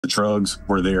The drugs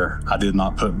were there. I did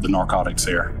not put the narcotics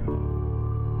there.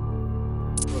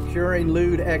 Procuring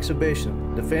lewd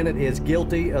exhibition. Defendant is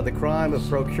guilty of the crime of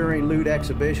procuring lewd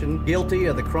exhibition, guilty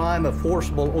of the crime of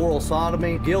forcible oral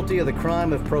sodomy, guilty of the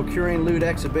crime of procuring lewd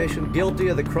exhibition, guilty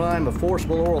of the crime of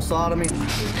forcible oral sodomy.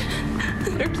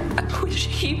 I wish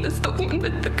he was the one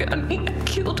with the gun that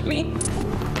killed me.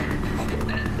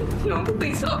 No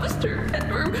police officer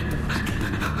ever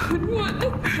would want to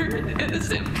hurt an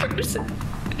innocent person.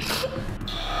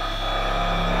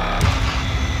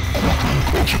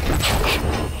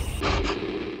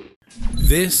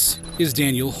 This is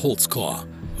Daniel Holtzclaw,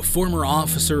 a former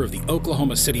officer of the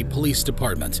Oklahoma City Police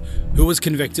Department who was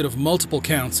convicted of multiple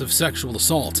counts of sexual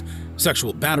assault,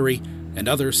 sexual battery, and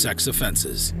other sex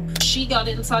offenses. She got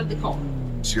inside the car.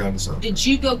 She got inside. Did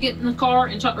you go get in the car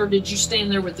and talk, or did you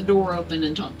stand there with the door open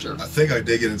and talk to her? I think I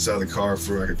did get inside the car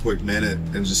for like a quick minute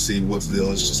and just see what the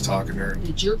deal is, just talking to her.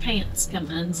 Did your pants come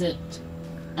unzipped,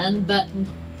 unbuttoned,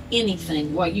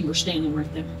 anything while you were standing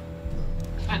right there?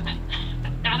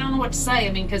 I don't know what to say.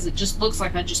 I mean, because it just looks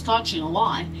like I just caught you in a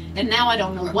lie, and now I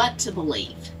don't know what to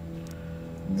believe.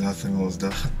 Nothing was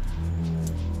done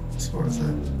as far as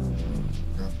that.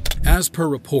 No. As per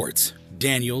reports,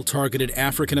 Daniel targeted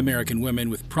African-American women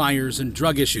with priors and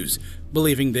drug issues,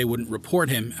 believing they wouldn't report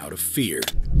him out of fear.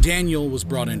 Daniel was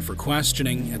brought in for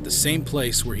questioning at the same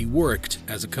place where he worked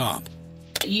as a cop.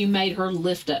 You made her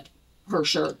lift up her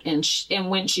shirt, and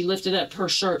when she lifted up her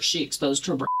shirt, she exposed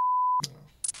her breast.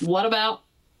 What about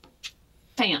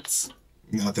pants?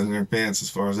 Nothing in her pants as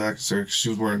far as that concerned. She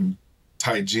was wearing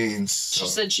tight jeans. She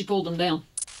said she pulled them down.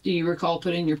 Do you recall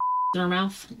putting your in her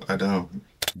mouth? I don't.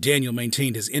 Daniel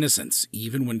maintained his innocence,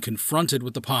 even when confronted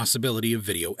with the possibility of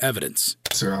video evidence.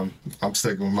 Sir, I'm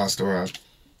sticking with my story.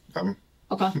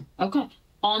 Okay.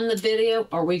 On the video,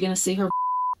 are we going to see her?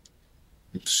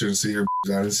 Shouldn't see her. I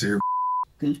didn't see her.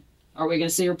 Okay. Are we going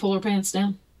to see her pull her pants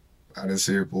down? I didn't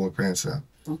see her pull her pants down.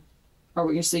 Are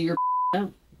we going to see your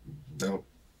out? No.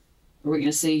 Are we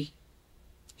going to see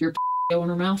your go in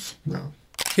her mouth? No.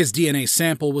 His DNA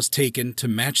sample was taken to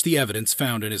match the evidence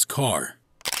found in his car.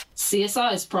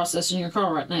 CSI is processing your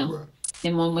car right now. Right.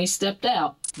 And when we stepped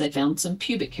out, they found some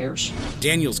pubic hairs.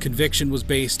 Daniel's conviction was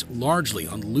based largely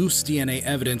on loose DNA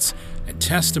evidence and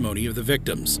testimony of the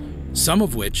victims, some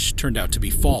of which turned out to be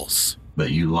false.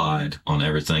 But you lied on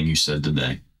everything you said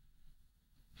today.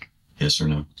 Yes or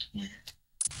no? Yeah.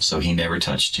 So he never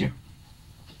touched you?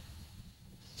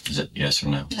 Is it yes or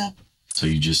no? No. So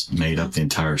you just made up the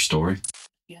entire story?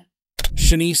 Yeah.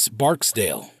 Shanice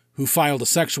Barksdale, who filed a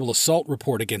sexual assault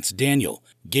report against Daniel,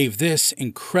 gave this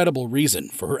incredible reason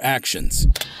for her actions.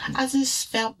 I just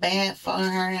felt bad for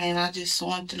her, and I just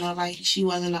wanted to know, like, she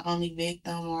wasn't the only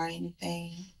victim or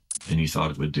anything. And you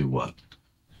thought it would do what?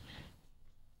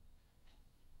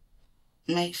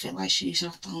 Make feel like she's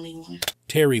not the only one.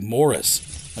 Terry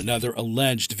Morris, another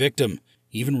alleged victim,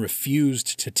 even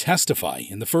refused to testify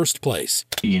in the first place.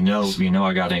 You know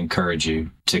I got to encourage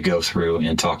you to go through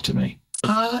and talk to me.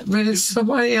 But if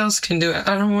somebody else can do it,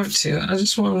 I don't want to. I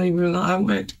just want to leave it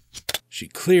alone. She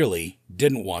clearly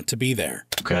didn't want to be there.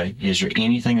 Okay, is there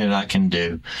anything that I can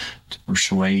do to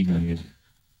persuade you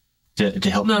to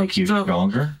help make you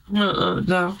stronger?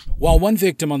 No. While one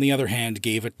victim, on the other hand,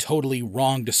 gave a totally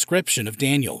wrong description of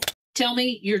Daniel. Tell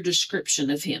me your description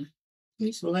of him.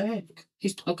 He's black.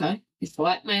 He's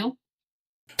black male.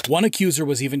 One accuser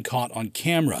was even caught on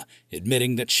camera,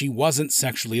 admitting that she wasn't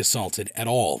sexually assaulted at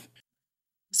all.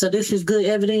 So this is good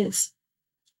evidence?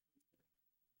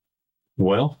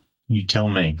 Well, you tell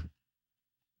me.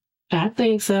 I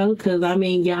think so, because I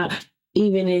mean, y'all,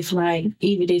 even if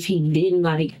he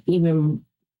didn't even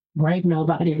rape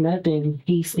nobody or nothing,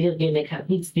 he's still in contact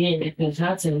with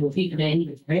people that he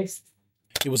was arrested.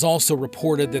 It was also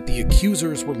reported that the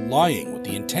accusers were lying with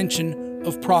the intention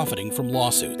of profiting from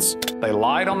lawsuits. They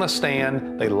lied on the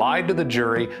stand, they lied to the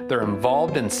jury, they're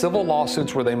involved in civil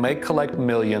lawsuits where they may collect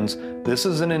millions. This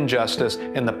is an injustice,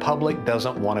 and the public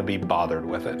doesn't want to be bothered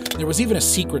with it. There was even a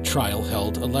secret trial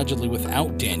held, allegedly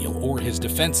without Daniel or his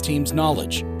defense team's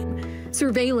knowledge.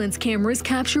 Surveillance cameras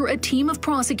capture a team of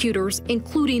prosecutors,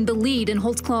 including the lead in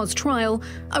Holtzclaw's trial,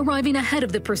 arriving ahead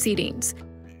of the proceedings.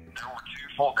 There were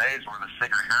 2 full days where the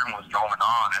secret hearing was going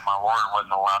on, and my lawyer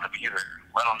wasn't allowed to be there,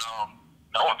 let alone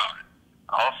know about it.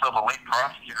 Also, the lead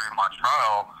prosecutor in my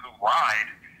trial, who lied,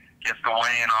 gets to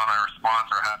weigh in on a response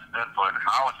or have his input.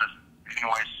 How is this in any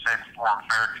way safe or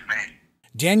fair to me?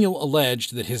 Daniel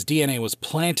alleged that his DNA was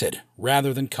planted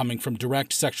rather than coming from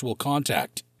direct sexual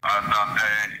contact. I thought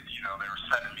they were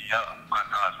setting me up. I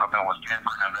thought something was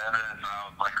tampering of evidence, and I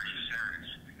was like, are you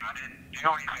serious? I didn't do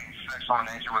anything sexual in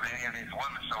nature with any of these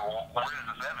women, so where is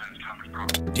this evidence coming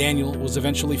from? Daniel was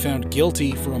eventually found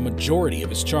guilty for a majority of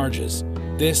his charges.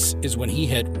 This is when he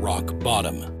hit rock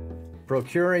bottom.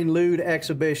 Procuring lewd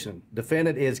exhibition.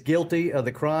 Defendant is guilty of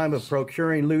the crime of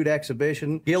procuring lewd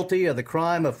exhibition, guilty of the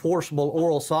crime of forcible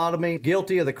oral sodomy,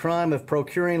 guilty of the crime of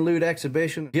procuring lewd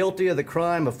exhibition, guilty of the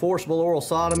crime of forcible oral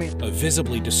sodomy. A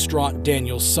visibly distraught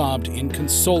Daniel sobbed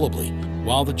inconsolably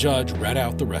while the judge read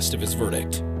out the rest of his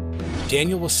verdict.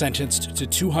 Daniel was sentenced to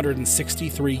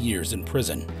 263 years in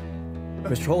prison.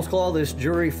 Mr. Holtzclaw, this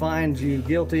jury finds you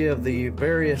guilty of the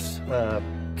various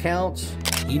counts.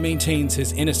 He maintains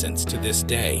his innocence to this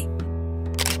day.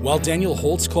 While Daniel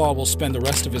Holtzclaw will spend the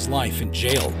rest of his life in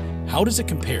jail, how does it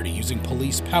compare to using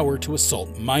police power to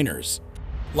assault minors?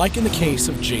 Like in the case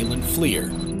of Jalen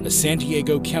Fleer, a San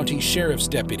Diego County Sheriff's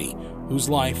deputy whose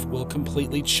life will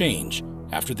completely change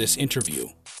after this interview.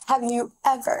 Have you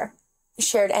ever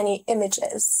shared any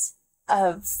images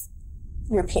of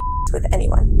your penis with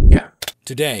anyone? Yeah.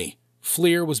 Today,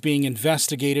 Fleer was being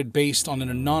investigated based on an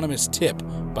anonymous tip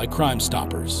by Crime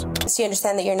Stoppers. So you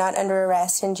understand that you're not under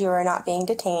arrest and you are not being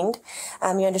detained.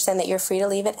 You understand that you're free to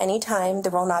leave at any time.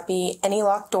 There will not be any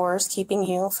locked doors keeping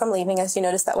you from leaving. As you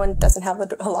notice, that one doesn't have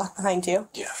a lock behind you.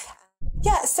 Yeah.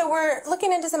 Yeah, so we're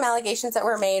looking into some allegations that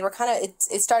were made.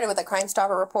 It started with a Crime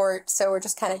Stopper report, so we're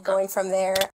just kind of going from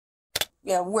there.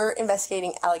 You know, we're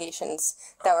investigating allegations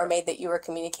that were made that you were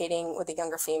communicating with a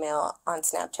younger female on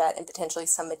Snapchat and potentially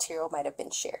some material might have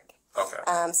been shared.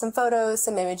 Okay. Some photos,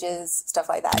 some images, stuff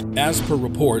like that. As per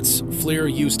reports, Fleer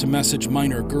used to message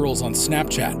minor girls on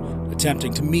Snapchat,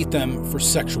 attempting to meet them for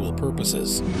sexual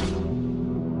purposes.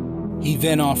 He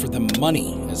then offered them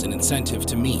money as an incentive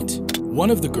to meet. One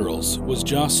of the girls was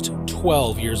just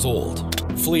 12 years old.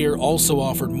 Fleer also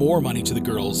offered more money to the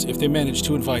girls if they managed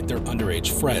to invite their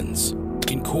underage friends.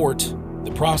 In court,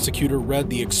 the prosecutor read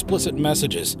the explicit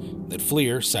messages that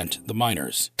Fleer sent the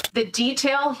minors. The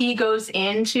detail he goes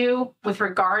into with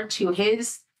regard to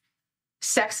his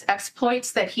sex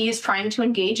exploits that he is trying to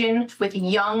engage in with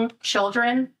young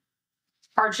children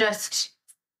are just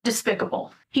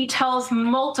despicable. He tells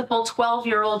multiple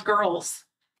 12-year-old girls,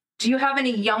 "Do you have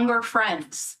any younger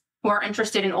friends who are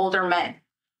interested in older men?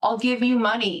 I'll give you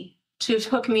money to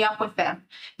hook me up with them."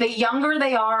 The younger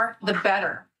they are, the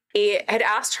better. He had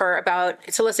asked her about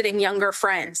soliciting younger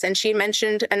friends, and she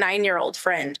mentioned a 9-year-old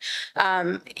friend.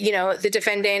 The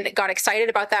defendant got excited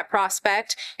about that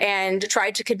prospect and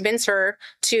tried to convince her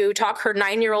to talk her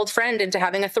 9-year-old friend into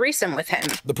having a threesome with him.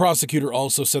 The prosecutor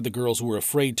also said the girls were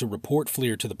afraid to report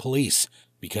Fleer to the police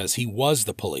because he was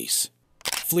the police.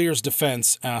 Fleer's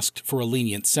defense asked for a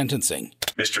lenient sentencing.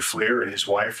 Mr. Fleer and his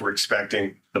wife were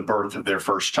expecting the birth of their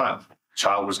first child. The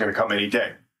child was going to come any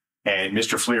day. And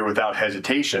Mr. Fleer, without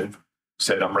hesitation,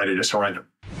 said, "I'm ready to surrender."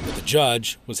 But the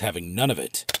judge was having none of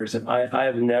it. I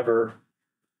have never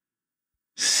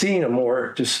seen a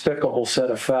more despicable set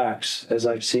of facts as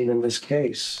I've seen in this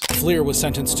case. Fleer was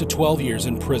sentenced to 12 years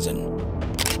in prison.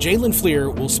 Jalen Fleer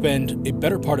will spend a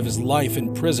better part of his life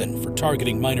in prison for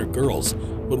targeting minor girls.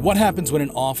 But what happens when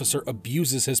an officer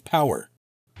abuses his power?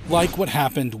 Like what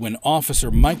happened when Officer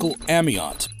Michael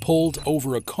Amiot pulled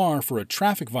over a car for a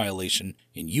traffic violation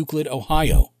in Euclid,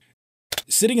 Ohio.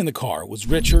 Sitting in the car was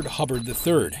Richard Hubbard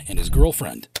III and his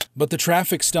girlfriend, but the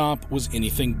traffic stop was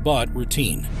anything but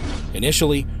routine.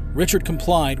 Initially, Richard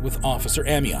complied with Officer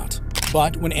Amiot,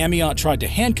 but when Amiot tried to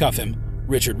handcuff him,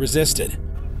 Richard resisted.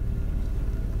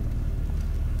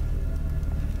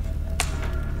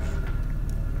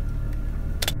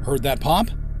 Heard that pop?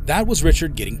 That was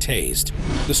Richard getting tased.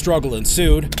 The struggle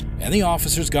ensued, and the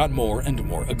officers got more and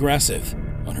more aggressive.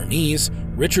 On her knees,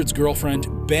 Richard's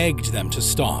girlfriend begged them to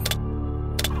stop.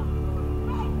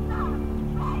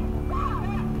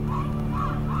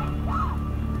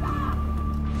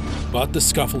 But the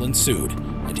scuffle ensued,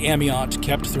 and Amiot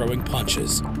kept throwing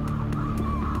punches.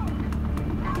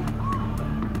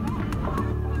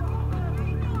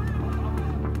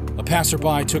 A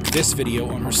passerby took this video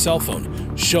on her cell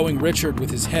phone, showing Richard with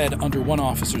his head under one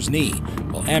officer's knee,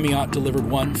 while Amiot delivered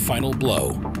one final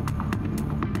blow.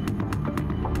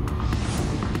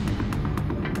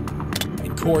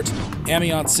 In court,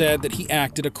 Amiot said that he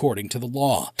acted according to the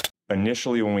law.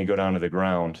 Initially, when we go down to the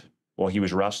ground, well, he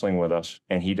was wrestling with us,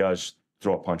 and he does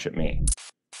throw a punch at me.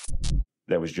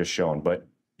 That was just shown. But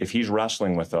if he's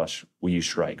wrestling with us, we use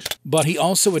strikes. But he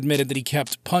also admitted that he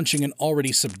kept punching an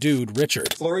already subdued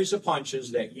Richard. Flurries of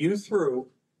punches that you threw,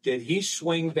 did he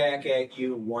swing back at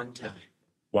you one time?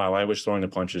 While I was throwing the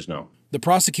punches, no. The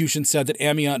prosecution said that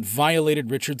Amiot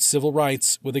violated Richard's civil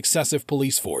rights with excessive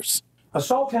police force.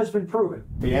 Assault has been proven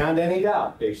beyond any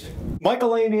doubt, basically. Michael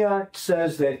Amiot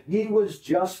says that he was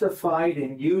justified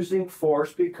in using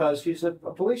force because he's a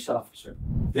police officer.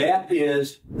 That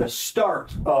is the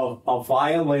start of a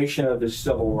violation of his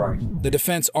civil rights. The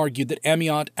defense argued that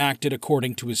Amiot acted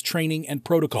according to his training and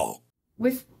protocol.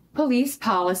 With police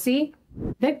policy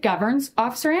that governs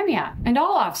Officer Amiot and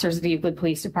all officers of the Euclid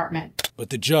Police Department. But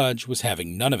the judge was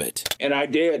having none of it. And I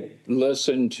did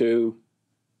listen to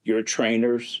your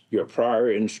trainers, your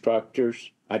prior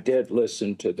instructors. I did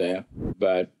listen to them,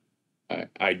 but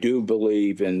I do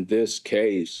believe in this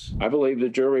case, I believe the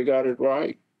jury got it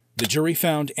right. The jury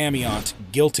found Amiot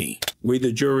guilty. We,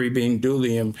 the jury, being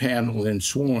duly impaneled and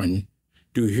sworn,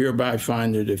 do hereby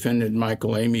find the defendant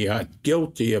Michael Amiot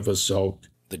guilty of assault.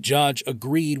 The judge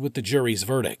agreed with the jury's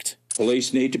verdict.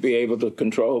 Police need to be able to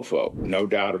control folk, no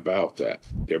doubt about that.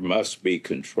 There must be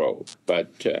control,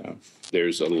 but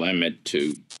there's a limit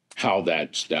to how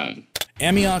that's done.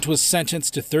 Amiot was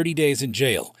sentenced to 30 days in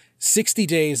jail, 60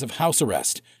 days of house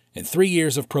arrest, and 3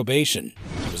 years of probation.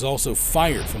 He was also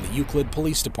fired from the Euclid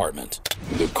Police Department.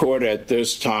 The court at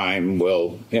this time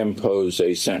will impose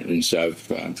a sentence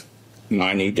of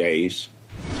 90 days.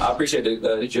 I appreciate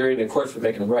the jury and the court for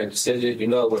making the right decision. You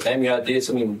know, what Amiot did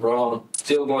something wrong,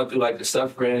 still going through like the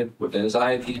suffering with the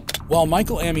anxiety. While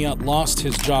Michael Amiot lost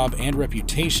his job and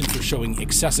reputation for showing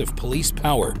excessive police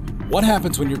power, what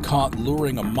happens when you're caught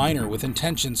luring a minor with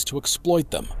intentions to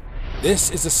exploit them? This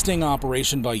is a sting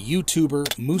operation by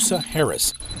YouTuber Musa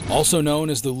Harris, also known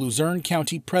as the Luzerne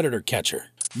County Predator Catcher.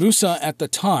 Musa, at the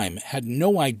time, had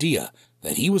no idea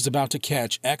that he was about to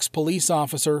catch ex-police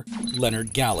officer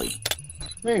Leonard Galley.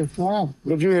 Hey, Paul.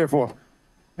 What you here for?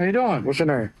 How you doing? What's your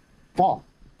name? Paul.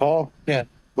 Paul? Yeah.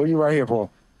 What you right here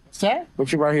for? What's that?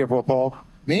 What you right here for, Paul?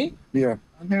 Me? Yeah.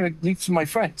 I'm here to meet some of my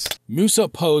friends. Musa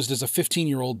posed as a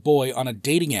 15-year-old boy on a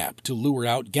dating app to lure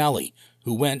out Galley,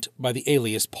 who went by the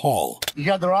alias Paul. You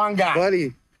got the wrong guy.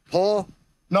 Buddy, Paul?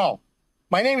 No.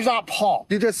 My name's not Paul.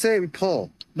 You just said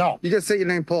Paul. No. You just said your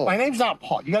name Paul. My name's not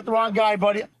Paul. You got the wrong guy,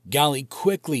 buddy. Galley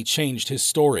quickly changed his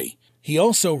story. He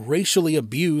also racially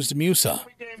abused Musa.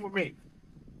 Game with me.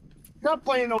 Not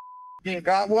playing no game.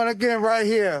 Got one again right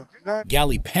here.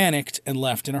 Galley panicked and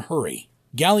left in a hurry.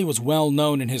 Galley was well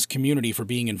known in his community for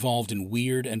being involved in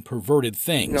weird and perverted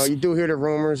things. You know, you do hear the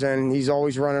rumors, and he's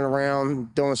always running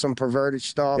around doing some perverted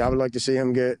stuff. I would like to see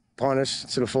him get punished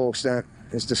to the full extent.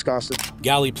 It's disgusting.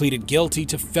 Galley pleaded guilty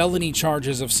to felony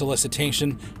charges of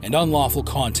solicitation and unlawful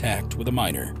contact with a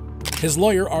minor. His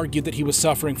lawyer argued that he was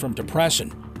suffering from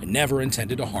depression and never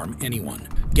intended to harm anyone.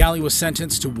 Galley was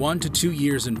sentenced to 1 to 2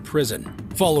 years in prison,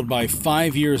 followed by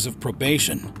 5 years of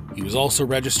probation. He was also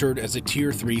registered as a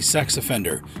Tier 3 sex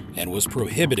offender and was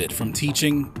prohibited from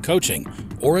teaching, coaching,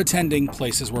 or attending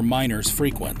places where minors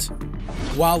frequent.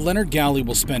 While Leonard Galley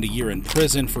will spend a year in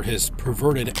prison for his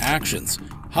perverted actions,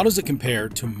 how does it compare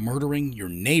to murdering your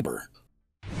neighbor?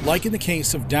 Like in the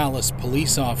case of Dallas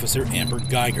police officer Amber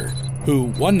Geiger, who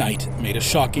one night made a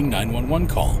shocking 911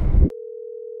 call.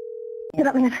 Get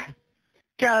up, man.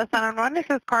 Dallas 911, this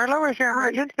is Carla. Where's your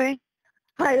emergency?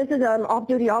 Hi, this is an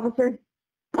off-duty officer.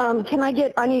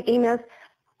 I need EMS.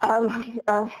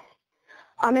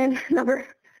 I'm in number.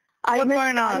 What's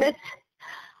going on?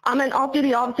 I'm an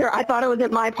off-duty officer. I thought it was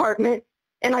at my apartment,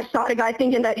 and I shot a guy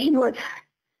thinking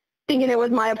it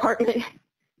was my apartment.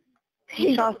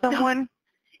 He shot someone?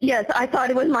 Yes, I thought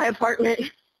it was my apartment.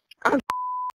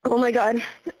 Oh my God.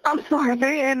 I'm sorry.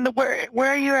 Okay, and where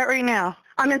are you at right now?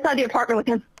 I'm inside the apartment with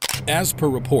him. As per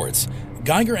reports,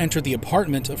 Geiger entered the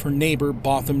apartment of her neighbor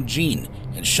Botham Jean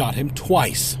and shot him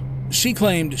twice. She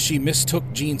claimed she mistook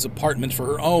Jean's apartment for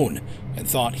her own and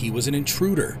thought he was an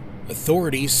intruder.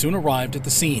 Authorities soon arrived at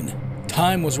the scene.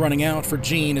 Time was running out for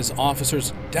Jean as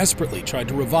officers desperately tried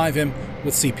to revive him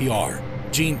with CPR.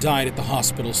 Jean died at the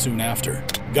hospital soon after.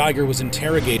 Geiger was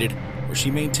interrogated, where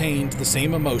she maintained the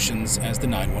same emotions as the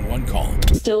 911 call.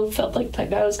 Still felt like that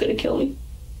guy was going to kill me.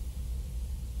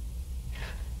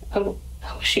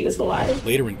 I wish he was alive.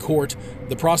 Later in court,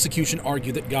 the prosecution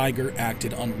argued that Geiger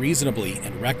acted unreasonably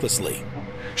and recklessly.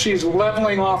 She's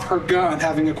leveling off her gun,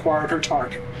 having acquired her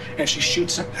target, and she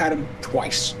shoots at him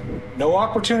twice. No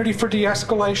opportunity for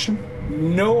de-escalation,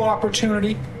 no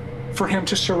opportunity for him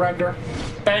to surrender.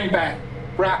 Bang, bang,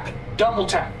 rapid, double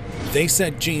tap. They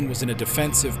said Jean was in a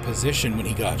defensive position when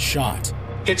he got shot.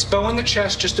 Hits Bo in the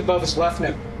chest just above his left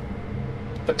nipple.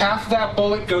 The path of that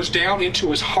bullet goes down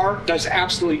into his heart, does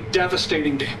absolutely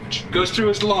devastating damage. Goes through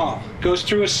his lung, goes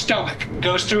through his stomach,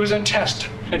 goes through his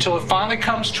intestine, until it finally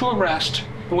comes to a rest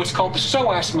in what's called the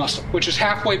psoas muscle, which is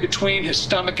halfway between his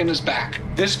stomach and his back.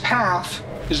 This path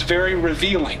is very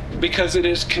revealing because it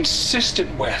is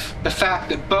consistent with the fact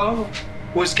that Bo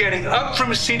was getting up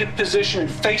from a seated position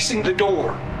and facing the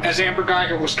door as Amber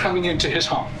Geiger was coming into his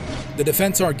home. The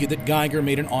defense argued that Geiger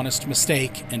made an honest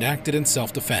mistake and acted in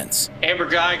self-defense. Amber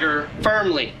Geiger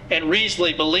firmly and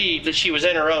reasonably believed that she was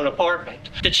in her own apartment,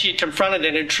 that she had confronted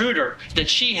an intruder, that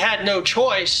she had no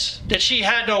choice, that she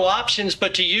had no options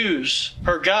but to use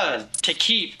her gun to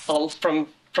keep from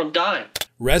dying.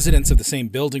 Residents of the same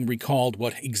building recalled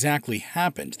what exactly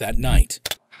happened that night.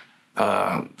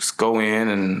 Just go in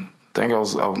and I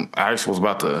actually was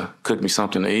about to cook me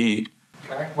something to eat.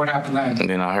 Okay, what happened then? And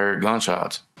then I heard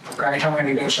gunshots. Okay, how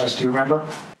many gunshots do you remember?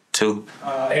 2.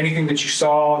 Anything that you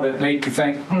saw that made you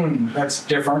think, that's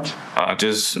different?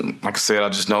 Just, like I said, I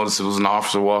just noticed it was an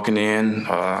officer walking in.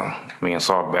 I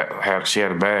saw she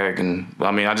had a bag, and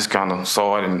I just kind of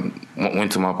saw it and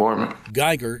went to my apartment.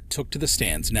 Geiger took to the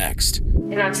stands next.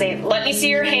 And I'm saying, let me see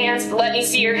your hands, let me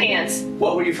see your hands.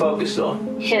 What were you focused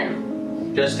on?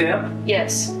 Him. Just him?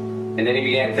 Yes. And then he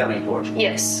began coming for you?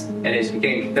 Yes. And as he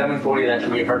became coming for you, that's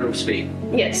when you heard him speak?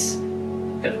 Yes.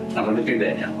 Good. I'm going to do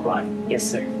that now, right? Yes,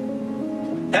 sir.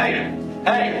 Hey!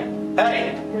 Hey!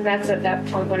 Hey! And that's at that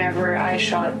point whenever I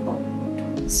shot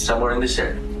him. Somewhere in this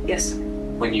area? Yes, sir.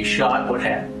 When you shot, what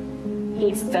happened?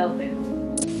 He fell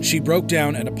down. She broke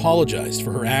down and apologized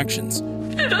for her actions.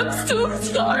 And I'm so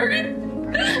sorry.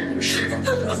 I'm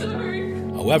sorry.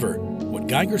 However, what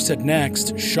Geiger said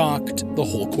next shocked the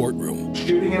whole courtroom.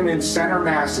 Shooting him in center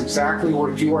mass, exactly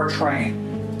where you are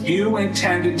trained. You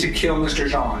intended to kill Mr.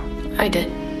 John. I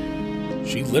did.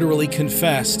 She literally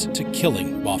confessed to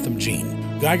killing Botham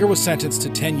Jean. Geiger was sentenced to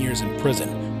 10 years in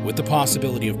prison, with the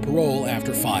possibility of parole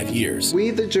after 5 years.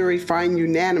 We, the jury, find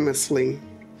unanimously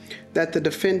that the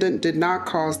defendant did not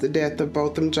cause the death of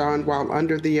Botham John while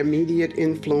under the immediate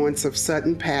influence of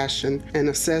sudden passion, and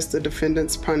assess the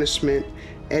defendant's punishment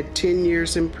at 10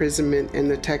 years imprisonment in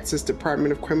the Texas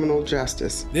Department of Criminal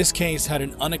Justice. This case had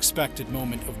an unexpected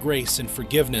moment of grace and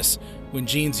forgiveness when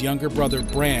Jean's younger brother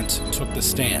Brant took the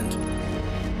stand.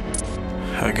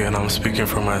 Again, I'm speaking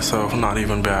for myself, not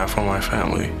even bad for my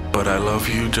family, but I love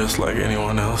you just like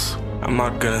anyone else. I'm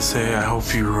not gonna say I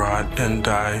hope you rot and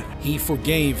die. He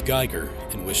forgave Geiger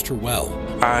and wished her well.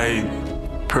 I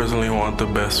personally want the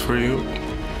best for you,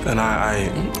 and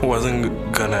I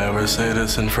wasn't gonna ever say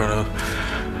this in front of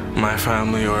my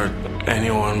family or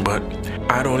anyone, but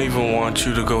I don't even want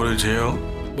you to go to jail.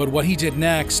 But what he did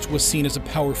next was seen as a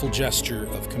powerful gesture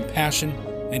of compassion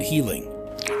and healing.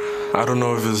 I don't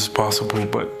know if this is possible,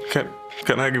 but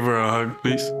can I give her a hug,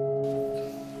 please?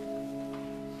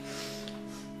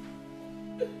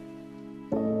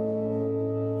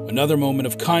 Another moment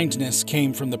of kindness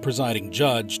came from the presiding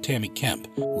judge, Tammy Kemp,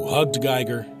 who hugged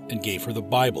Geiger and gave her the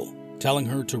Bible, telling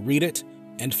her to read it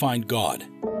and find God.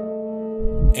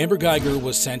 Amber Geiger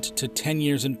was sent to 10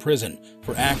 years in prison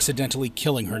for accidentally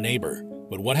killing her neighbor.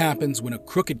 But what happens when a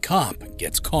crooked cop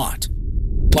gets caught?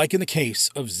 Like in the case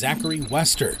of Zachary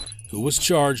Wester, who was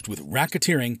charged with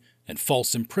racketeering and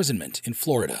false imprisonment in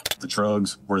Florida. The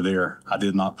drugs were there. I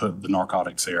did not put the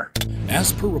narcotics there.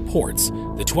 As per reports,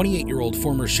 the 28-year-old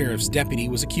former sheriff's deputy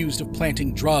was accused of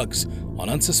planting drugs on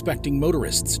unsuspecting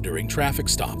motorists during traffic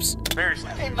stops.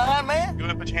 Seriously. Hey, man. Go ahead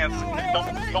and put your hands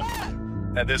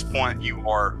don't. At this point, you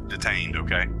are detained,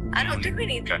 okay? I don't do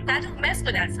anything. Okay. I don't mess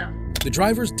with that stuff. The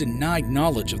drivers denied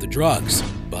knowledge of the drugs,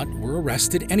 but were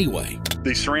arrested anyway.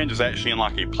 The syringe is actually in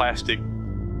like a plastic,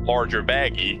 larger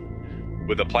baggie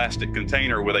with a plastic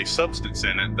container with a substance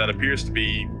in it that appears to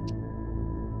be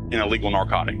an illegal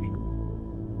narcotic.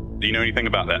 Do you know anything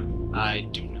about that? I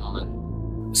do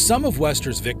not. Some of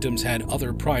Wester's victims had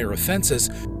other prior offenses,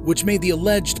 which made the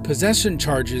alleged possession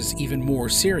charges even more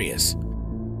serious.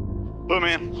 Look,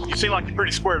 man, you seem like you're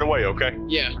pretty squared away, okay?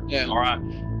 Yeah. All right.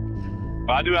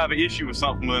 But I do have an issue with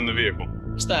something within the vehicle.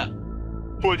 What's that?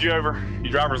 Pulled you over.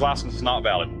 Your driver's license is not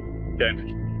valid. Okay.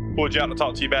 Pulled you out to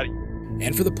talk to you about it.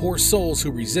 And for the poor souls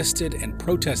who resisted and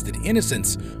protested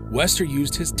innocence, Wester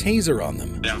used his taser on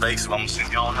them. Invasive. I'm gonna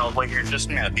send y'all hell away here in just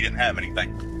a minute. He didn't have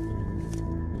anything.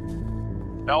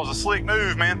 That was a slick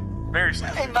move, man. Very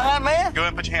slick. Hey, man. Go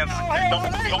ahead and put your hands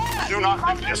on. Do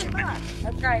not do this.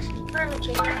 That's right.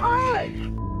 All right.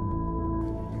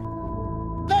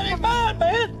 Let him mind,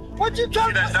 man. What you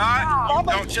trying to do?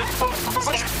 Don't just...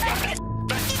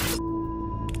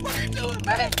 What are you doing,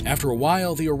 man? After a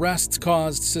while, the arrests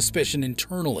caused suspicion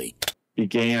internally.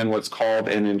 Began what's called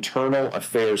an internal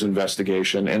affairs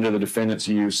investigation into the defendant's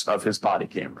use of his body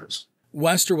cameras.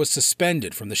 Wester was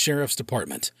suspended from the sheriff's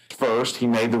department. First, he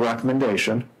made the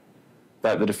recommendation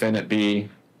that the defendant be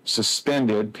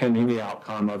suspended pending the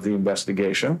outcome of the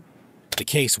investigation. The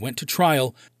case went to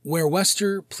trial, where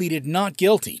Wester pleaded not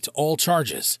guilty to all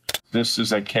charges. This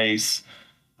is a case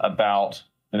about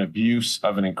an abuse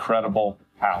of an incredible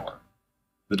power.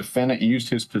 The defendant used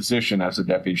his position as a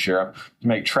deputy sheriff to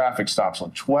make traffic stops on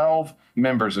 12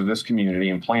 members of this community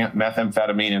and plant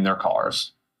methamphetamine in their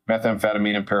cars,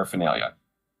 methamphetamine and paraphernalia.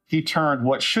 He turned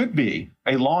what should be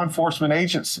a law enforcement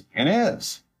agency, and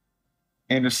is,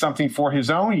 into something for his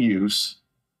own use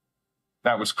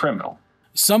that was criminal.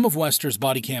 Some of Wester's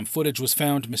body cam footage was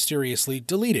found mysteriously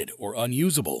deleted or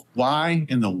unusable. Why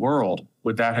in the world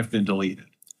would that have been deleted?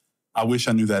 I wish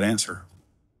I knew that answer.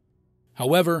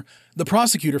 However, the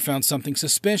prosecutor found something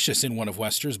suspicious in one of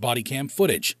Wester's body cam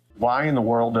footage. Why in the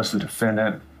world does the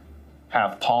defendant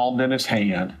have palmed in his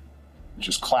hand,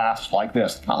 just clasped like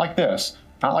this, not like this,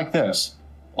 not like this,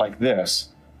 like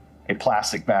this, a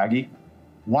plastic baggie?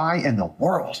 Why in the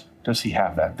world does he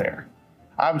have that there?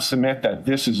 I would submit that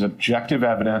this is objective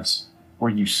evidence where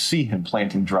you see him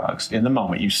planting drugs in the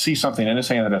moment. You see something in his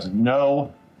hand that has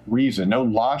no reason, no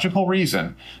logical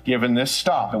reason, given this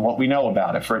stop and what we know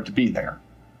about it, for it to be there.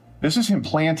 This is him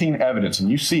planting evidence,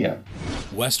 and you see it.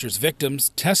 Wester's victims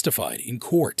testified in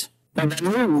court. And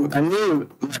I knew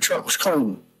my truck was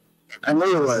clean. I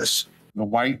knew it was. The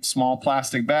white small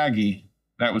plastic baggie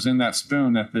that was in that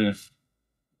spoon that the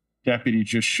deputy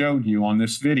just showed you on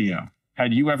this video.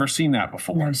 Had you ever seen that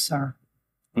before? No, sir.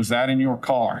 Was that in your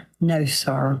car? No,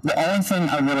 sir. The only thing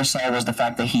I would have said was the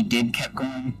fact that he did keep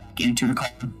going back into the car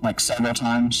like several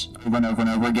times over and over and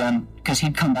over again. Because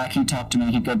he'd come back, he'd talk to me,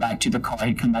 he'd go back to the car,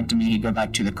 he'd come back to me, he'd go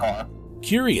back to the car.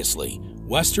 Curiously,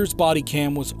 Wester's body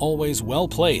cam was always well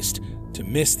placed to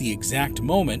miss the exact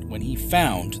moment when he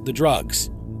found the drugs.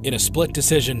 In a split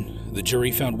decision, the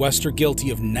jury found Wester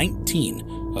guilty of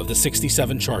 19 of the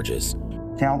 67 charges.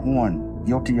 Count 1,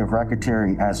 guilty of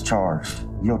racketeering as charged.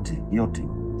 Guilty.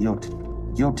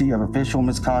 Guilty of official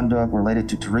misconduct related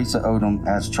to Teresa Odom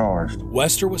as charged.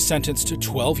 Wester was sentenced to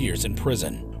 12 years in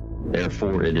prison.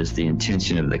 Therefore, it is the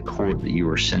intention of the court that you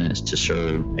are sentenced to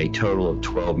serve a total of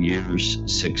 12 years,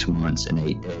 6 months, and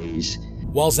 8 days.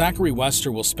 While Zachary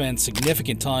Wester will spend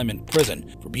significant time in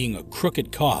prison for being a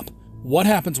crooked cop, what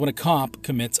happens when a cop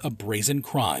commits a brazen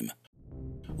crime?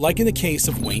 Like in the case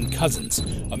of Wayne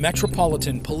Couzens, a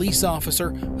Metropolitan police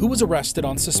officer who was arrested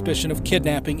on suspicion of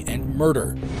kidnapping and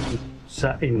murder.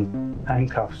 Sat in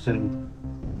handcuffs and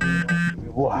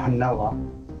what I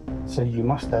know, so you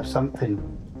must have something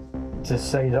to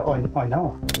say that I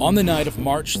know. On the night of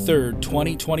March 3rd,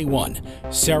 2021,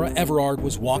 Sarah Everard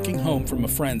was walking home from a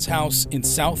friend's house in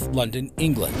South London,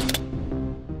 England.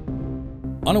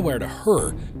 Unaware to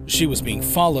her, she was being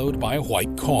followed by a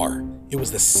white car. It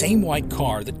was the same white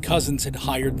car that Couzens had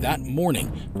hired that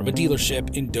morning from a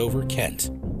dealership in Dover, Kent.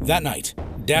 That night,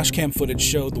 dashcam footage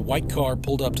showed the white car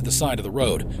pulled up to the side of the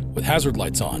road with hazard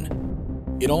lights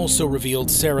on. It also revealed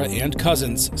Sarah and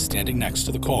Couzens standing next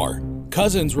to the car.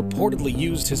 Couzens reportedly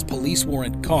used his police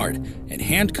warrant card and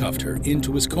handcuffed her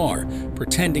into his car,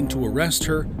 pretending to arrest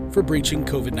her for breaching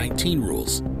COVID-19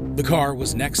 rules. The car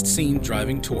was next seen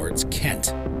driving towards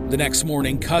Kent. The next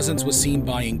morning, Couzens was seen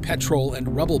buying petrol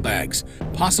and rubble bags,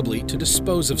 possibly to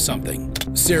dispose of something.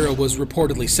 Sarah was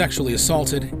reportedly sexually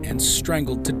assaulted and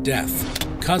strangled to death.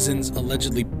 Couzens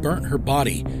allegedly burnt her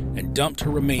body and dumped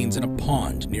her remains in a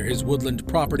pond near his woodland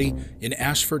property in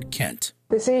Ashford, Kent.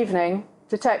 This evening,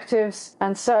 detectives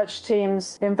and search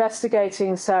teams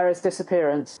investigating Sarah's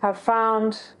disappearance have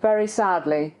found, very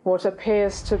sadly, what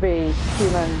appears to be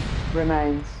human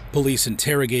remains. Police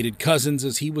interrogated Couzens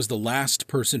as he was the last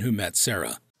person who met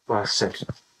Sarah. Well, as I said,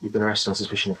 you've been arrested on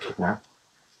suspicion of kidnap,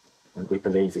 and we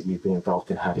believe that you've been involved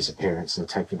in her disappearance and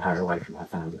taking her away from her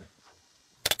family.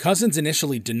 Couzens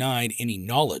initially denied any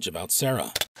knowledge about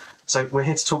Sarah. So we're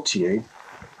here to talk to you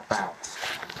about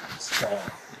Sarah.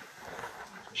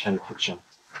 Show the picture.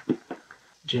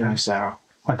 Do you know Sarah?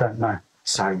 I don't know.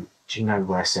 So, do you know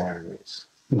where Sarah is?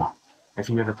 No. Have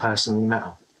you ever personally met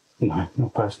her? No,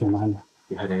 not personally, man. Have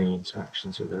you had any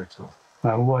interactions with her at all?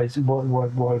 Why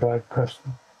would I have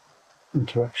personal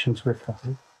interactions with her?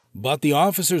 But the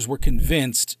officers were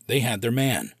convinced they had their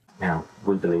man. Now,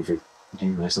 we believe that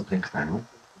you know something about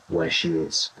where she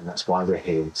is, and that's why we're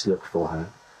here, to look for her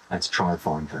and to try and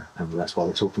find her. And that's why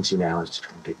we're talking to you now, is to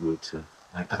try and get you to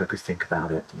have a good think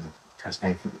about it and test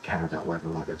anything you can about whether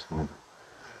or not it's find her.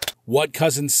 What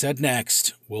Couzens said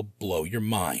next will blow your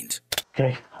mind.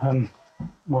 Okay,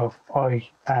 well, I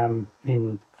am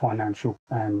in financial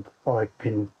and I've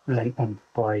been lent on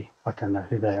by, I don't know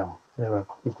who they are. They're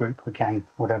a group, a gang,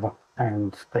 whatever.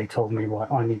 And they told me,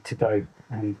 right, I need to go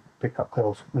and pick up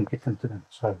girls and get them to them.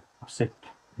 So I said,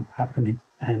 what's happening?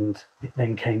 And it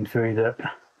then came through that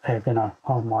they're going to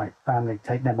harm my family,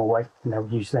 take them away, and they'll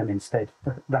use them instead.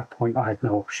 But at that point, I had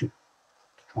no option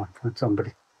to try and find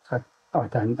somebody. So I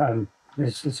don't,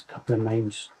 there's a couple of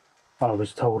names. I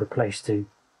was told a place to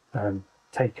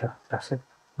take her. That's it.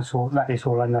 That is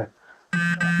all I know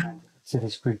to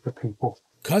this group of people.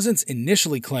 Cousins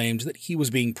initially claimed that he was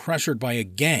being pressured by a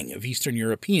gang of Eastern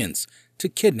Europeans to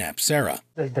kidnap Sarah.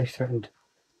 They threatened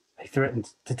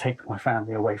to take my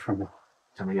family away from me.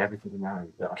 Tell me everything you know.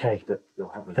 Okay, that you'll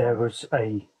have there was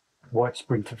a white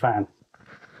Sprinter van.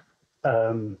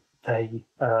 They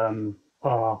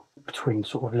are between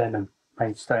sort of Lenham,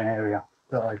 Maidstone area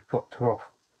that I dropped her off.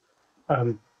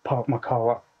 Parked my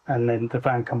car up, and then the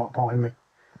van come up behind me,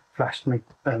 flashed me,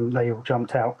 and they all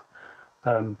jumped out.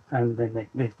 And then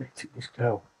they took this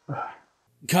girl.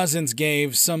 Cousins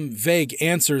gave some vague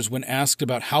answers when asked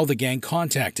about how the gang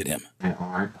contacted him. Yeah, all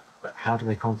right, but how do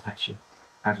they contact you?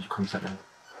 How did you contact them?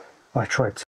 I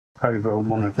tried to over on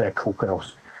one of their call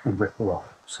girls and rip her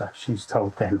off. So she's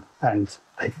told them, and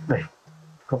they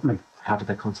got me. How did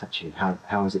they contact you?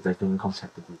 How is it they've been in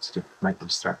contact with you to make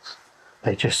these threats?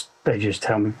 They just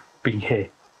tell me, be here.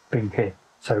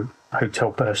 So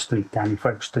Hotel Burston down in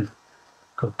Folkestone,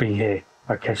 got be here.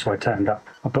 Okay, so I turned up.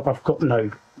 But I've got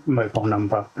no mobile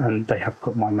number, and they have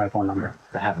got my mobile number.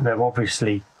 They haven't. They're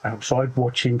obviously outside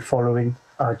watching, following.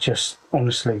 I just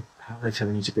honestly. How are they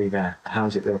telling you to be there? How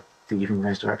is it they're giving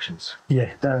those directions?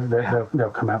 Yeah,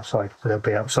 they'll come outside. So they'll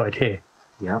be outside here.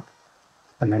 Yeah.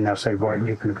 And then they'll say, right,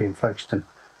 you're going to be in Folkestone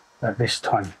at this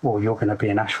time, or you're going to be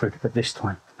in Ashford at this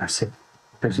time. That's it.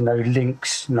 There's no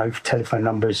links, no telephone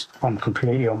numbers. I'm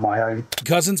completely on my own.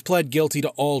 Cousins pled guilty to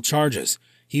all charges.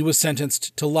 He was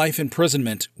sentenced to life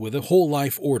imprisonment with a whole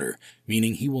life order,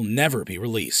 meaning he will never be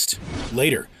released.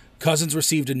 Later, Cousins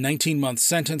received a 19-month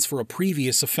sentence for a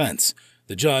previous offense.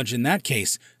 The judge in that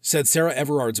case said Sarah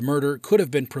Everard's murder could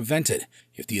have been prevented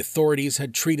if the authorities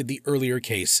had treated the earlier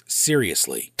case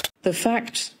seriously. The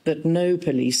fact that no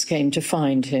police came to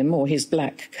find him or his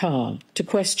black car to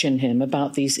question him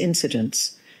about these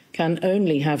incidents can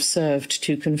only have served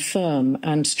to confirm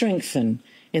and strengthen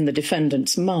in the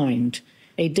defendant's mind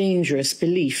a dangerous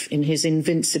belief in his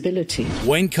invincibility.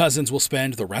 Wayne Cousins will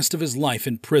spend the rest of his life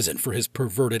in prison for his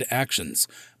perverted actions.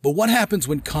 But what happens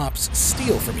when cops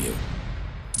steal from you?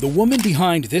 The woman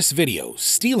behind this video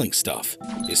stealing stuff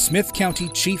is Smith County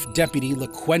Chief Deputy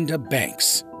LaQuenda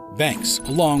Banks. Banks,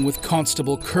 along with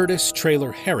Constable Curtis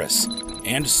Traylor Harris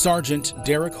and Sergeant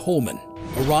Derek Holman,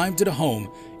 arrived at a home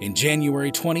in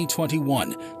January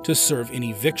 2021 to serve an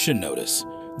eviction notice.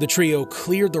 The trio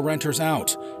cleared the renters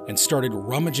out and started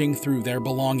rummaging through their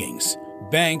belongings.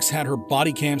 Banks had her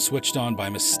body cam switched on by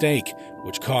mistake,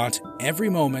 which caught every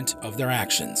moment of their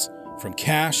actions, from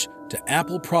cash to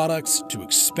Apple products to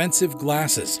expensive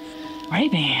glasses.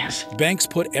 Ray-Bans. Banks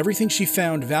put everything she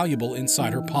found valuable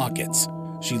inside her pockets.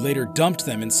 She later dumped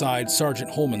them inside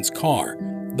Sergeant Holman's car.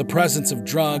 The presence of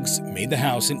drugs made the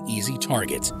house an easy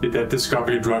target. Did that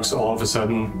discovery of drugs all of a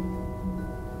sudden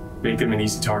make them an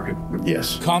easy target?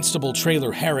 Yes. Constable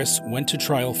Traylor Harris went to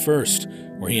trial first,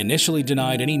 where he initially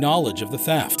denied any knowledge of the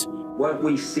theft. What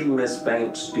we see Miss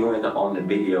Banks doing on the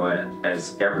video,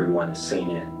 as everyone has seen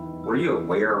it, were you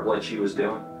aware of what she was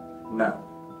doing? No.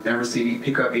 Never seen me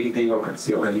pick up anything or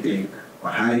conceal anything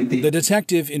or hide anything. The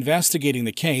detective investigating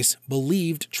the case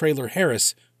believed Traylor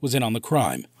Harris was in on the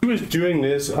crime. He was doing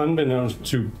this unbeknownst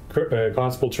to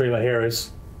Constable Traylor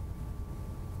Harris.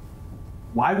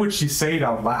 Why would she say it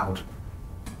out loud?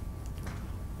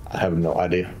 I have no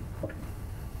idea.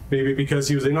 Maybe because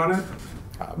he was in on it?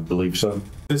 I believe so.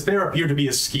 Does there appear to be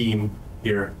a scheme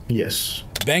here? Yes.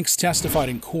 Banks testified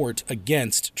in court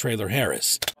against Traylor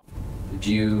Harris.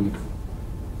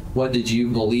 What did you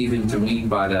believe him to mean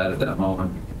by that at that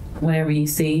moment? Whatever you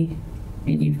see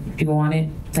and you want it,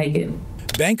 take it.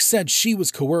 Banks said she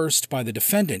was coerced by the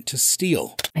defendant to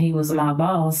steal. He was my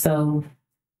boss, so,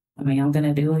 I'm going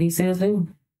to do what he says do.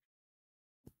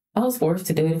 I was forced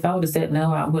to do it. If I would have said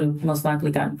no, I would have most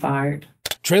likely gotten fired.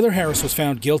 Traylor Harris was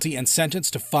found guilty and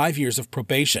sentenced to 5 years of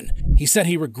probation. He said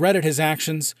he regretted his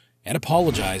actions and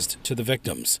apologized to the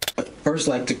victims. First,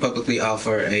 I'd like to publicly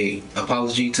offer an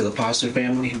apology to the Foster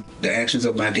family. The actions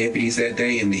of my deputies that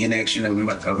day and the inaction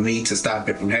of me to stop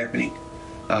it from happening.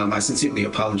 I sincerely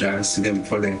apologize to them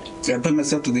for that. I put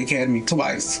myself through the academy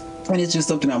twice, and it's just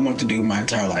something I want to do my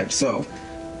entire life. So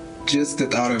just the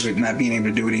thought of it not being able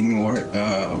to do it anymore,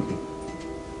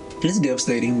 it's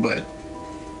devastating, but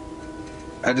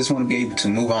I just want to be able to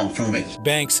move on from it.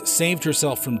 Banks saved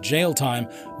herself from jail time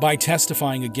by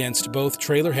testifying against both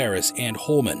Traylor Harris and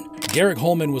Holman. Derek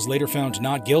Holman was later found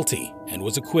not guilty and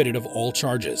was acquitted of all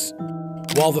charges.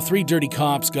 While the 3 dirty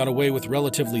cops got away with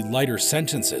relatively lighter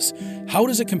sentences, how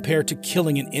does it compare to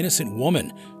killing an innocent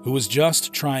woman who was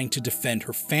just trying to defend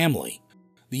her family?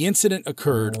 The incident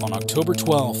occurred on October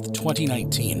 12,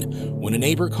 2019, when a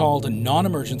neighbor called a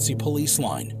non-emergency police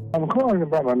line. I'm calling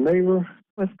about my neighbor.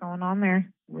 What's going on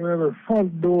there? Well, the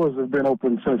front doors have been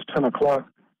open since 10 o'clock.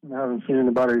 I haven't seen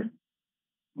anybody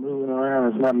moving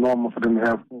around. It's not normal for them to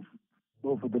have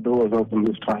both of the doors open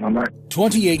this time of night.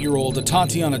 28-year-old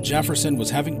Tatiana Jefferson was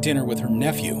having dinner with her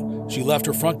nephew. She left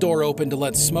her front door open to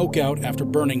let smoke out after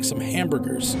burning some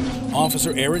hamburgers.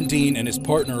 Officer Aaron Dean and his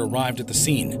partner arrived at the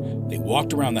scene. They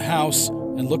walked around the house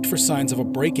and looked for signs of a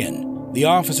break-in. The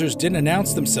officers didn't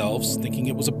announce themselves, thinking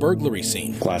it was a burglary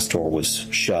scene. Glass door was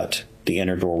shut. The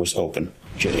inner door was open.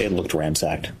 It looked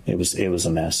ransacked. It was a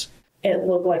mess. It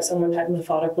looked like someone had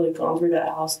methodically gone through that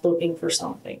house looking for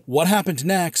something. What happened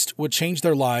next would change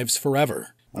their lives forever.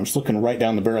 I was looking right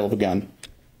down the barrel of a gun.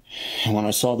 And when I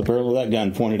saw the barrel of that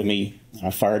gun pointed at me, I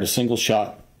fired a single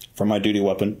shot from my duty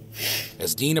weapon.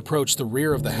 As Dean approached the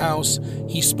rear of the house,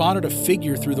 he spotted a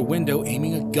figure through the window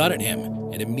aiming a gun at him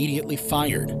and immediately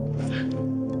fired.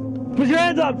 Put your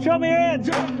hands up! Show me your hands!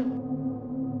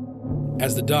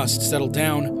 As the dust settled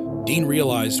down, Dean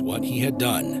realized what he had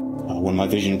done. When my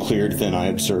vision cleared, then I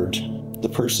observed the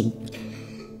person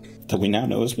that we now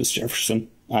know as Miss Jefferson.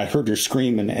 I heard her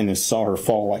scream and saw her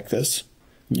fall like this,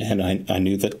 and I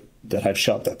knew that I'd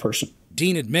shot that person.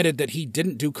 Dean admitted that he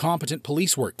didn't do competent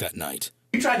police work that night.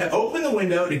 You tried to open the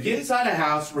window to get inside a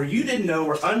house where you didn't know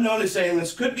where unknown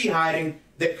assailants could be hiding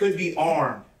that could be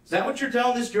armed. Is that what you're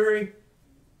telling this jury?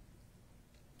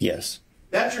 Yes.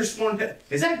 That's your sworn...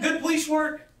 Is that good police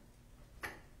work?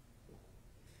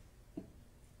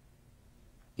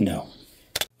 No.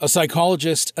 A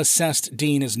psychologist assessed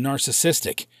Dean as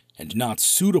narcissistic and not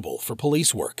suitable for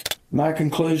police work. My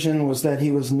conclusion was that he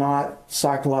was not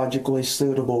psychologically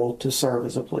suitable to serve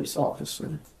as a police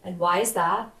officer. And why is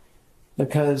that?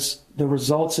 Because the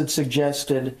results had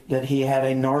suggested that he had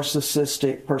a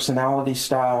narcissistic personality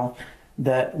style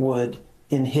that would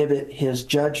inhibit his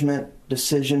judgment,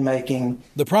 decision-making.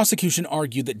 The prosecution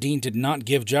argued that Dean did not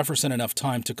give Jefferson enough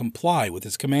time to comply with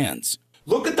his commands.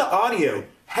 Look at the audio.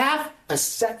 Half a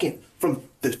second from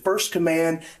the first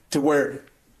command to where,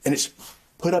 and it's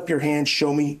put up your hand,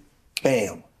 show me,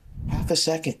 bam. Half a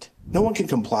second. No one can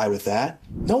comply with that.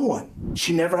 No one.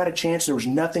 She never had a chance. There was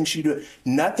nothing she could do.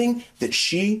 Nothing that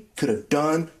she could have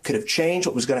done could have changed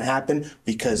what was going to happen,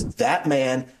 because that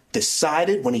man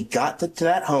decided when he got to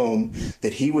that home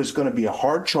that he was going to be a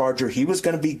hard charger, he was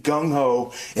going to be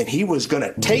gung-ho, and he was going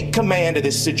to take command of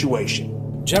this situation.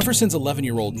 Jefferson's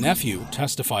 11-year-old nephew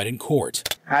testified in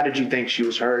court. How did you think she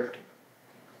was hurt?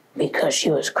 Because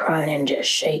she was crying and just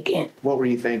shaking. What were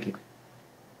you thinking?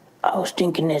 I was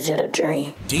thinking, is it a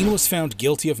dream? Dean was found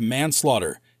guilty of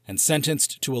manslaughter and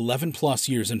sentenced to 11+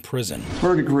 years in prison.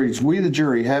 Verdict reads, we the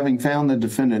jury, having found the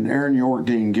defendant Aaron York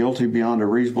Dean guilty beyond a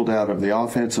reasonable doubt of the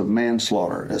offense of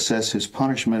manslaughter, assess his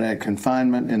punishment at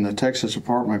confinement in the Texas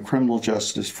Department of Criminal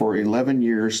Justice for 11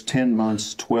 years, 10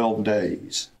 months, 12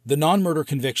 days. The non-murder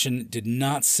conviction did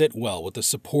not sit well with the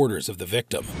supporters of the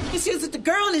victim. This is that the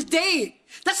girl is dead.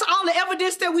 That's all the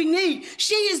evidence that we need.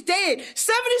 She is dead.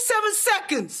 77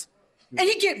 seconds. And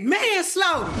he get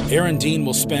manslaughter. Aaron Dean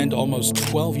will spend almost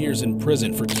 12 years in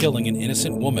prison for killing an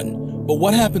innocent woman. But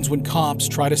what happens when cops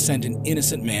try to send an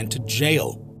innocent man to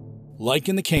jail? Like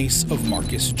in the case of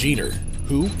Marcus Jeter,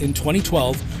 who, in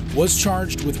 2012, was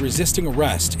charged with resisting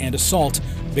arrest and assault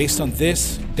based on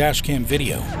this dashcam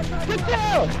video. Get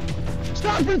down!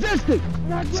 Stop resisting!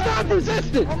 Stop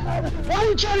resisting! Why are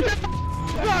you trying to get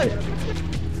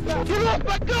gun? Get off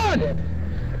my gun!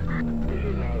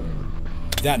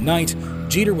 That night,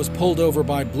 Jeter was pulled over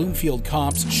by Bloomfield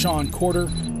cops Sean Corder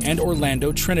and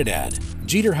Orlando Trinidad.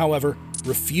 Jeter, however,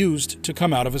 refused to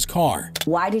come out of his car.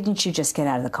 Why didn't you just get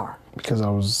out of the car? Because I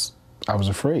was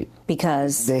afraid.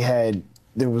 Because?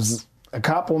 There was a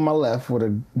cop on my left with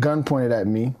a gun pointed at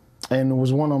me, and there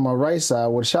was one on my right side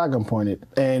with a shotgun pointed.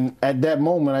 And at that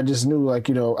moment, I just knew, like,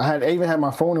 I even had my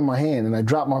phone in my hand, and I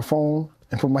dropped my phone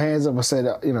and put my hands up. I said,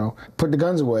 put the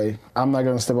guns away. I'm not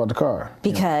going to step out the car.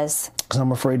 Because? Because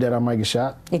I'm afraid that I might get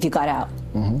shot. If you got out.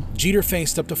 Mm-hmm. Jeter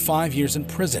faced up to 5 years in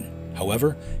prison.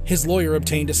 However, his lawyer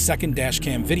obtained a second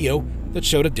dashcam video that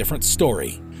showed a different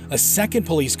story. A second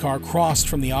police car crossed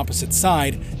from the opposite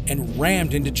side and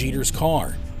rammed into Jeter's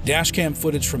car. Dashcam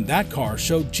footage from that car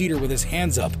showed Jeter with his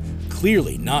hands up,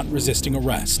 clearly not resisting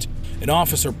arrest. An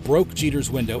officer broke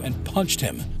Jeter's window and punched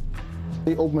him.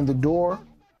 He opened the door.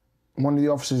 One of the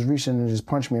officers reached in and just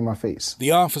punched me in my face.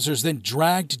 The officers then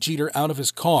dragged Jeter out of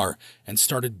his car and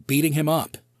started beating him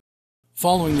up.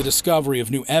 Following the discovery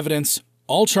of new evidence,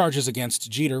 all charges against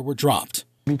Jeter were dropped.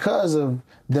 Because of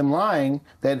them lying,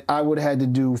 that I would have had to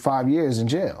do 5 years in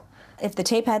jail. If the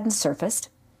tape hadn't surfaced,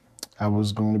 I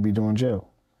was going to be doing jail.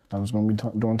 I was going to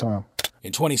be doing time.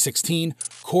 In 2016,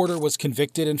 Courter was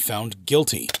convicted and found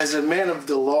guilty. As a man of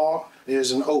the law,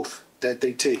 there's an oath that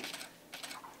they take,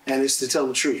 and it's to tell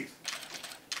the truth.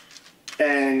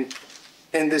 And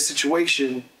in this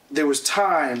situation, there was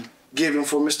time given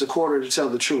for Mr. Courter to tell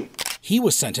the truth. He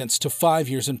was sentenced to 5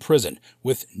 years in prison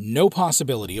with no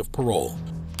possibility of parole.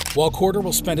 While Courter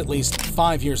will spend at least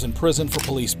 5 years in prison for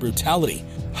police brutality,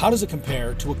 how does it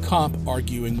compare to a cop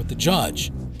arguing with the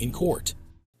judge in court?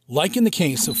 Like in the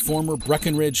case of former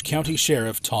Breckenridge County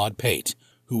Sheriff Todd Pate,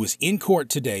 who was in court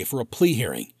today for a plea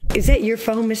hearing. Is that your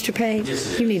phone, Mr. Pate?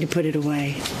 Yes, you need to put it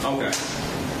away. Okay.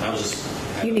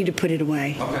 You need to put it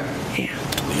away. Okay.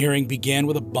 Yeah. The hearing began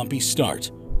with a bumpy start.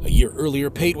 A year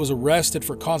earlier, Pate was arrested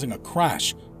for causing a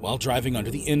crash while driving under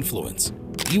the influence.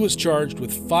 He was charged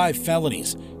with 5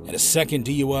 felonies and a second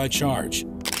DUI charge.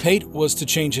 Pate was to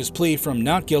change his plea from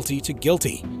not guilty to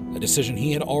guilty, a decision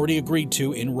he had already agreed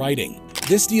to in writing.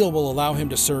 This deal will allow him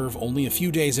to serve only a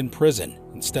few days in prison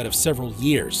instead of several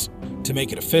years. To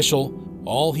make it official,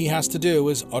 all he has to do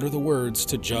is utter the words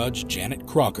to Judge Janet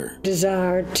Crocker.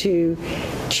 Desire to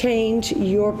change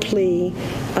your plea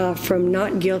from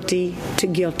not guilty to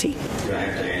guilty. Do I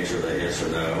have to answer that yes or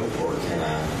no, or can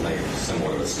I make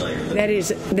somewhat of a statement?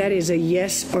 That is a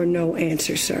yes or no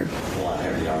answer, sir. Will I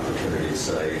have the opportunity to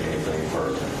say anything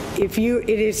further? If it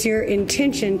is your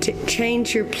intention to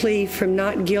change your plea from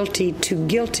not guilty to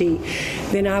guilty,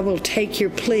 then I will take your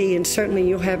plea, and certainly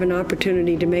you'll have an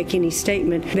opportunity to make any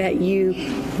statement that you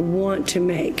want to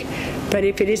make. But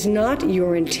if it is not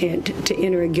your intent to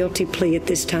enter a guilty plea at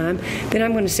this time, then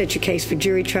I'm going to set your case for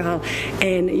jury trial,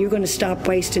 and you're going to stop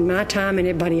wasting my time and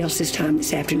everybody else's time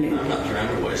this afternoon. I'm not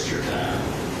trying to waste your time.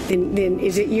 Then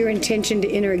is it your intention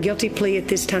to enter a guilty plea at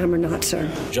this time or not,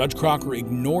 sir? Judge Crocker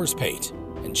ignores Pate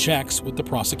and checks with the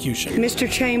prosecution. Mr.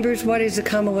 Chambers, what is the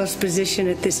Commonwealth's position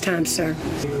at this time, sir?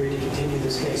 We agree to continue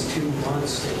this case 2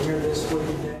 months to hear this plea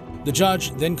today. The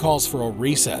judge then calls for a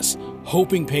recess,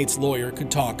 hoping Pate's lawyer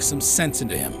could talk some sense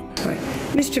into him. All right.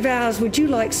 Mr. Vowles, would you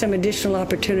like some additional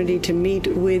opportunity to meet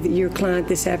with your client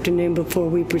this afternoon before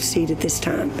we proceed at this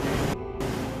time?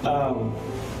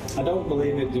 I don't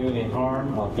believe it do any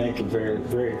harm. I'll make it very,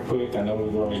 very quick. I know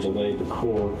we've already delayed the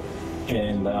court,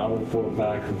 and I'll report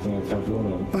back within a couple of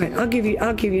minutes. All right,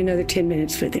 I'll give you another 10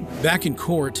 minutes with him. Back in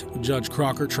court, Judge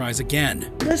Crocker tries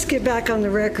again. Let's get back on the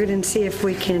record and see if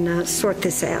we can sort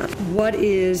this out. What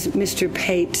is Mr.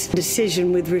 Pate's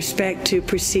decision with respect to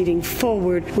proceeding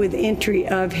forward with entry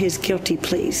of his guilty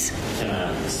pleas? Can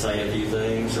I say a few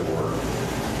things, or?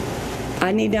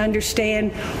 I need to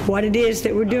understand what it is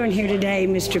that we're doing here today,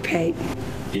 Mr. Pate.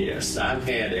 Yes, I've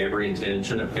had every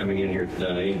intention of coming in here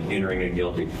today and entering a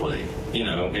guilty plea. You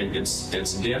know,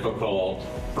 it's difficult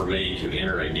for me to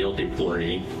enter a guilty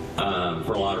plea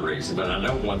for a lot of reasons, but I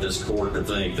don't want this court to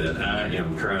think that I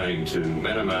am trying to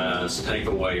minimize, take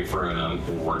away from,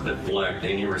 or deflect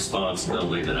any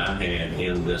responsibility that I had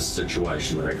in this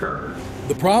situation that occurred.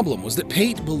 The problem was that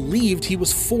Pate believed he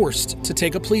was forced to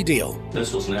take a plea deal.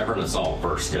 This was never an assault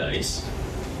first case.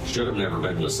 Should have never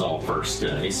been an assault first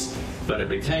case, but it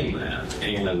became that.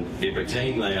 And it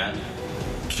became that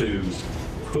to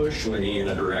push me in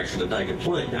a direction to take a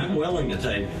plea. I'm willing to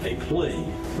take a plea,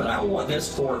 but I want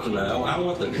this court to know, I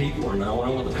want the people to know, I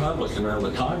want the public to know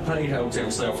that Todd Pate holds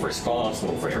himself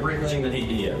responsible for everything that he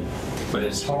did. But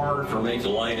it's hard for me to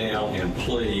lay down and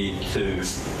plead to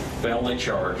felony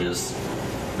charges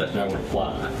that don't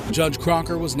apply. Judge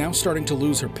Crocker was now starting to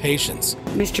lose her patience.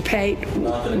 Mr. Pate,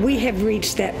 we have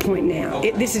reached that point now.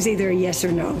 Okay. This is either a yes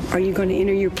or no. Are you going to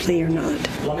enter your plea or not?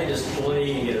 Let me just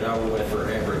plea and get it over with for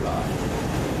everybody.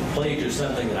 Plea to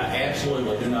something that I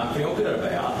absolutely do not feel good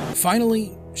about.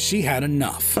 Finally, she had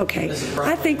enough. Okay,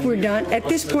 I think we're done. At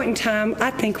this point in time,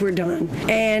 I think we're done.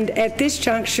 And at this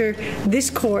juncture, this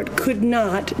court could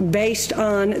not, based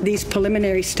on these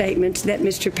preliminary statements that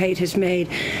Mr. Pate has made,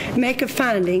 make a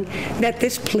finding that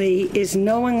this plea is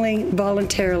knowingly,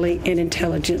 voluntarily, and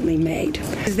intelligently made.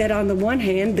 Is that on the one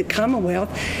hand, the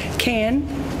Commonwealth can,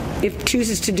 if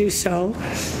chooses to do so,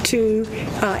 to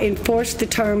enforce the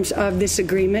terms of this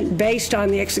agreement based on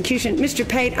the execution. Mr.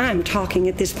 Pate, I'm talking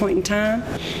at this point in time.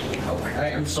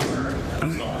 Okay, I'm sorry.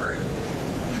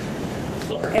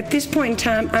 At this point in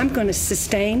time, I'm going to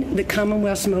sustain the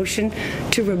Commonwealth's motion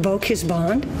to revoke his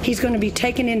bond. He's going to be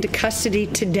taken into custody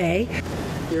today.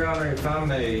 Your Honor, if I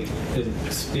may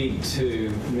speak to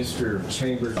Mr.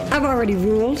 Chambers. I've already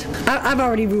ruled. I've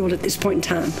already ruled at this point in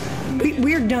time.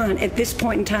 We're done at this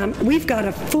point in time. We've got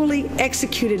a fully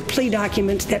executed plea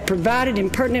document that provided in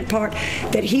pertinent part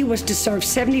that he was to serve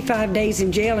 75 days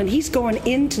in jail, and he's going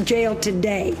into jail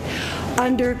today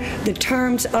under the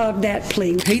terms of that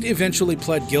plea. Pate eventually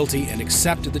pled guilty and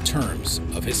accepted the terms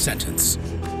of his sentence.